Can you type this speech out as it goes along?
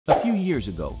A few years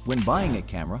ago, when buying a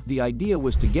camera, the idea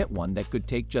was to get one that could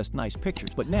take just nice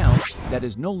pictures. But now, that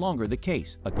is no longer the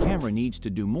case. A camera needs to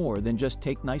do more than just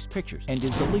take nice pictures. And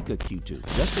is the Leica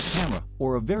Q2 just a camera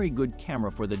or a very good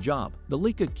camera for the job? The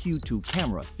Leica Q2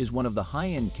 Camera is one of the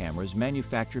high-end cameras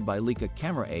manufactured by Leica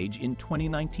Camera in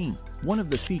 2019. One of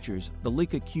the features the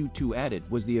Leica Q2 added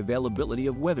was the availability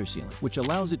of weather sealing, which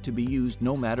allows it to be used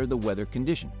no matter the weather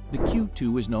condition. The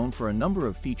Q2 is known for a number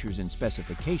of features and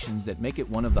specifications that make it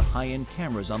one of the high-end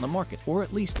cameras on the market, or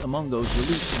at least among those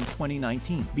released in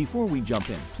 2019. Before we jump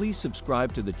in, please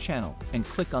subscribe to the channel and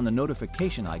click on the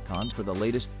notification icon for the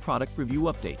latest product review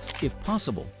updates. If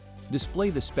possible,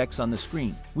 display the specs on the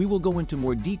screen. We will go into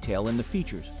more detail in the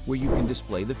features, where you can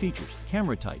display the features.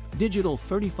 Camera type: digital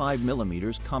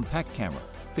 35mm compact camera.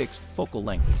 Fixed focal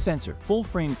length sensor, full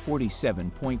frame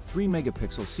 47.3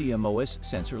 megapixel CMOS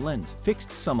sensor lens. Fixed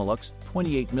Summilux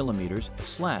 28mm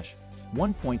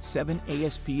f/1.7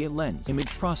 ASPA lens. Image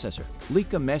processor: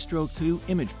 Leica Maestro 2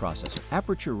 image processor.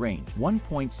 Aperture range: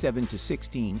 1.7 to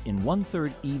 16 in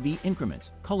 1/3 EV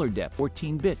increments. Color depth: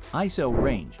 14-bit. ISO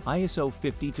range: ISO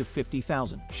 50 to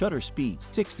 50,000. Shutter speeds: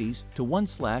 60s to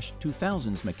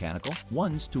 1/2000s mechanical,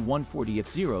 1s to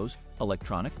 1/40th zeros,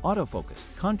 electronic, autofocus.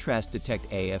 Contrast detect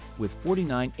AF with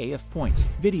 49 AF points.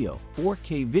 Video: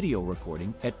 4K video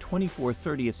recording at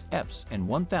 24/30 fps and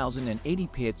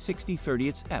 1080p at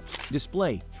 60/30 fps.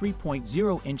 Display: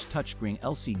 3.0-inch touchscreen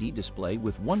LCD display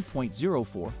with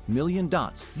 1.04 million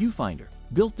dots. Viewfinder: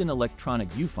 built-in electronic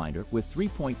viewfinder with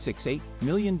 3.68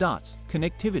 million dots.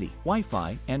 Connectivity: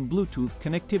 Wi-Fi and Bluetooth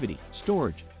connectivity.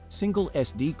 Storage: single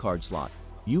SD card slot.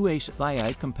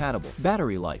 USB compatible.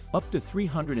 Battery life: up to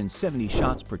 370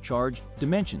 shots per charge.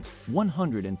 Dimensions: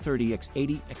 130 x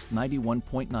 80 x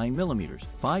 91.9 mm,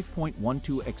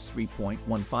 5.12 x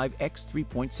 3.15 x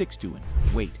 3.62 in.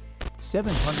 Weight: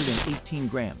 718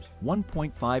 grams,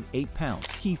 1.58 pounds.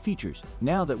 Key features: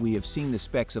 now that we have seen the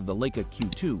specs of the Leica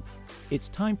Q2, it's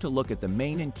time to look at the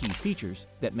main and key features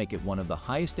that make it one of the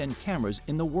highest-end cameras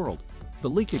in the world. The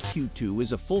Leica Q2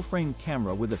 is a full-frame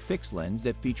camera with a fixed lens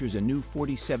that features a new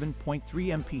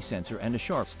 47.3 MP sensor and a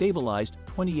sharp, stabilized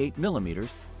 28mm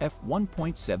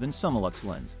f1.7 Summilux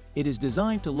lens. It is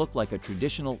designed to look like a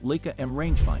traditional Leica M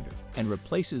rangefinder and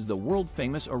replaces the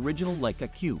world-famous original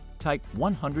Leica Q Type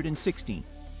 116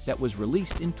 that was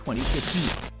released in 2015.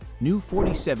 New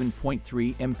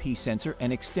 47.3 MP sensor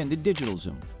and extended digital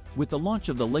zoom. With the launch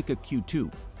of the Leica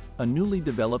Q2, a newly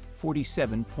developed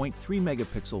 47.3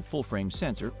 megapixel full-frame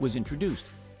sensor was introduced.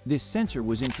 This sensor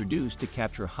was introduced to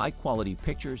capture high-quality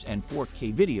pictures and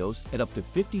 4K videos at up to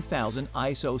 50,000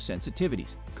 ISO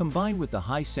sensitivities. Combined with the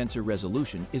high sensor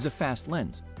resolution is a fast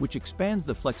lens, which expands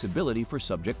the flexibility for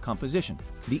subject composition.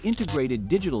 The integrated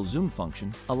digital zoom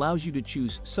function allows you to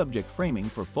choose subject framing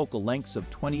for focal lengths of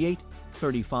 28,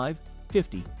 35,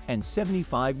 50, and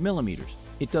 75 millimeters.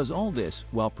 It does all this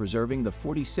while preserving the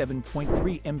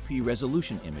 47.3 MP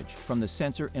resolution image from the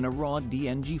sensor in a raw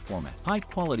DNG format.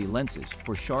 High-quality lenses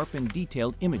for sharp and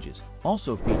detailed images.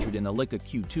 Also featured in the Leica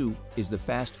Q2 is the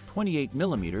fast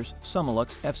 28mm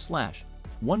Summilux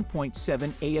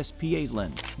f/1.7 ASPA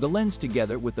lens. The lens,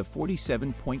 together with the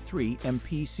 47.3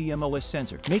 MP CMOS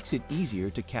sensor, makes it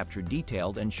easier to capture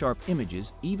detailed and sharp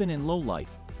images even in low light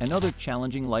and other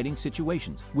challenging lighting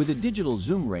situations. With a digital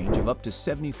zoom range of up to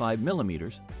 75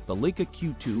 millimeters, the Leica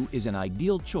Q2 is an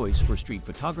ideal choice for street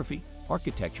photography,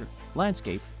 architecture,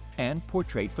 landscape, and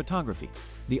portrait photography.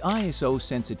 The ISO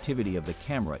sensitivity of the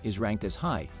camera is ranked as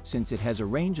high since it has a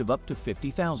range of up to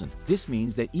 50,000. This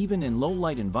means that even in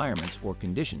low-light environments or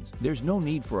conditions, there's no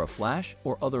need for a flash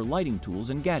or other lighting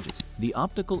tools and gadgets. The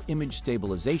optical image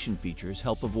stabilization features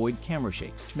help avoid camera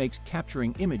shakes, which makes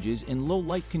capturing images in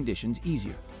low-light conditions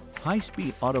easier.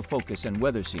 High-speed autofocus and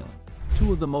weather sealing.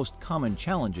 Two of the most common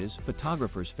challenges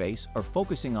photographers face are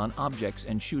focusing on objects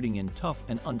and shooting in tough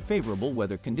and unfavorable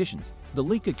weather conditions. The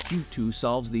Leica Q2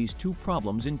 solves these two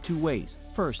problems in two ways.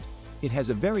 First, it has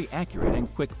a very accurate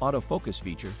and quick autofocus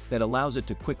feature that allows it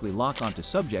to quickly lock onto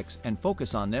subjects and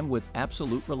focus on them with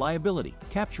absolute reliability.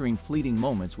 Capturing fleeting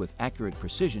moments with accurate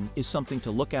precision is something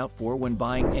to look out for when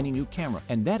buying any new camera,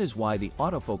 and that is why the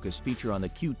autofocus feature on the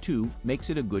Q2 makes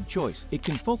it a good choice. It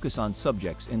can focus on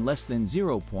subjects in less than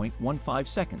 0.15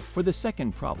 seconds. For the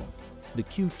second problem, the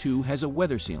Q2 has a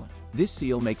weather sealant. This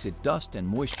seal makes it dust and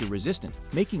moisture resistant,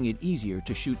 making it easier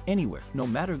to shoot anywhere, no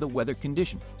matter the weather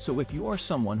condition. So if you are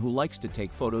someone who likes to take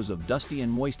photos of dusty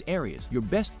and moist areas, your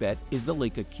best bet is the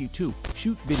Leica Q2.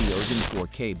 Shoot videos in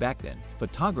 4K. Back then,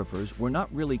 photographers were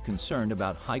not really concerned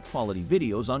about high-quality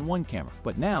videos on one camera,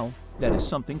 but now that is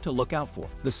something to look out for.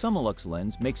 The Summilux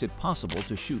lens makes it possible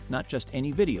to shoot not just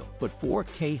any video, but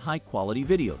 4K high-quality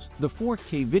videos. The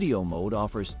 4K video mode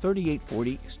offers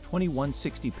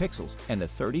 3840x2160 pixels and a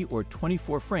 30 or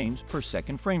 24 frames per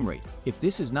second frame rate. If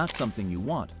this is not something you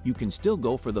want, you can still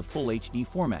go for the Full HD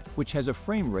format, which has a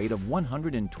frame rate of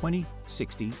 120,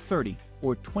 60, 30,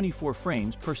 or 24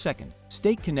 frames per second.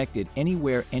 Stay connected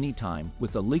anywhere, anytime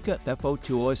with the Leica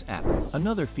Q2 app.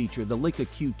 Another feature the Leica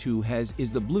Q2 has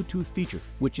is the Bluetooth feature,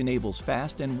 which enables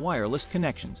fast and wireless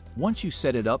connections. Once you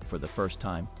set it up for the first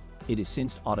time, it is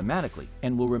synced automatically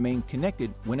and will remain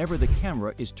connected whenever the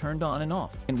camera is turned on and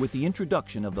off. And with the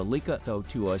introduction of the Leica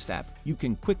Q2 app, you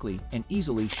can quickly and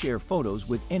easily share photos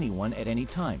with anyone at any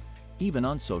time, even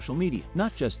on social media.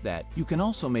 Not just that, you can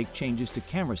also make changes to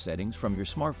camera settings from your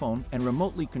smartphone and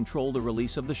remotely control the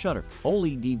release of the shutter.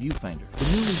 OLED viewfinder.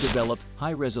 The newly developed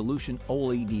high-resolution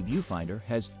OLED viewfinder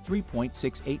has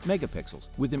 3.68 megapixels.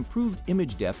 With improved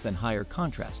image depth and higher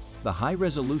contrast, the high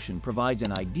resolution provides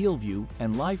an ideal view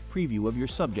and live preview of your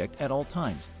subject at all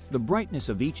times. The brightness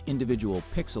of each individual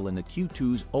pixel in the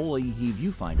Q2's OLED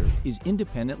viewfinder is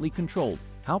independently controlled,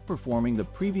 outperforming the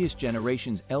previous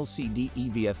generation's LCD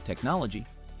EVF technology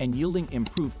and yielding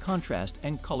improved contrast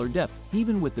and color depth.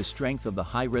 Even with the strength of the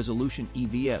high-resolution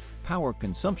EVF, power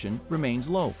consumption remains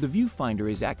low. The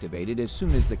viewfinder is activated as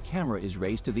soon as the camera is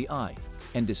raised to the eye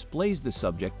and displays the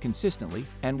subject consistently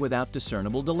and without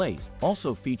discernible delays.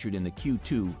 Also featured in the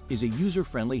Q2 is a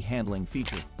user-friendly handling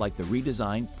feature, like the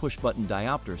redesigned push-button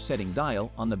diopter setting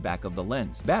dial on the back of the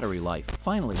lens. Battery life.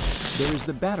 Finally, there is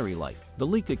the battery life. The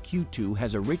Leica Q2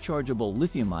 has a rechargeable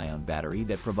lithium-ion battery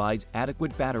that provides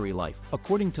adequate battery life.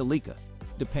 According to Leica,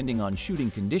 depending on shooting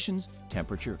conditions,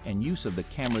 temperature, and use of the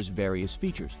camera's various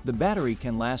features, the battery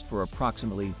can last for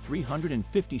approximately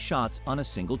 350 shots on a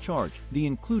single charge. The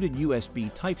included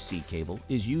USB Type-C cable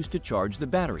is used to charge the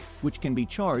battery, which can be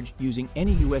charged using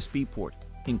any USB port,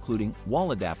 including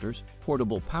wall adapters,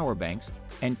 portable power banks,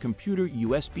 and computer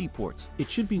USB ports. It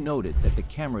should be noted that the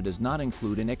camera does not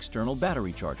include an external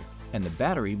battery charger, and the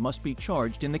battery must be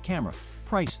charged in the camera.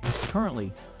 Price.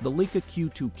 Currently, the Leica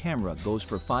Q2 camera goes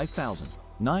for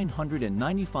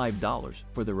 $5,995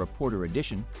 for the Reporter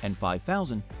Edition and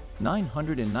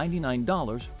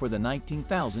 $5,999 for the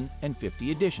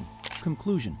 19,050 edition.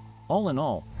 Conclusion. All in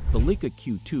all, the Leica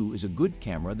Q2 is a good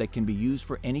camera that can be used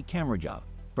for any camera job.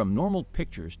 From normal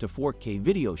pictures to 4K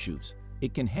video shoots,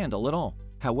 it can handle it all.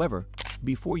 However,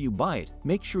 before you buy it,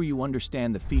 make sure you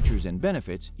understand the features and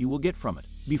benefits you will get from it.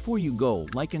 Before you go,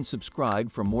 like and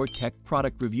subscribe for more tech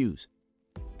product reviews.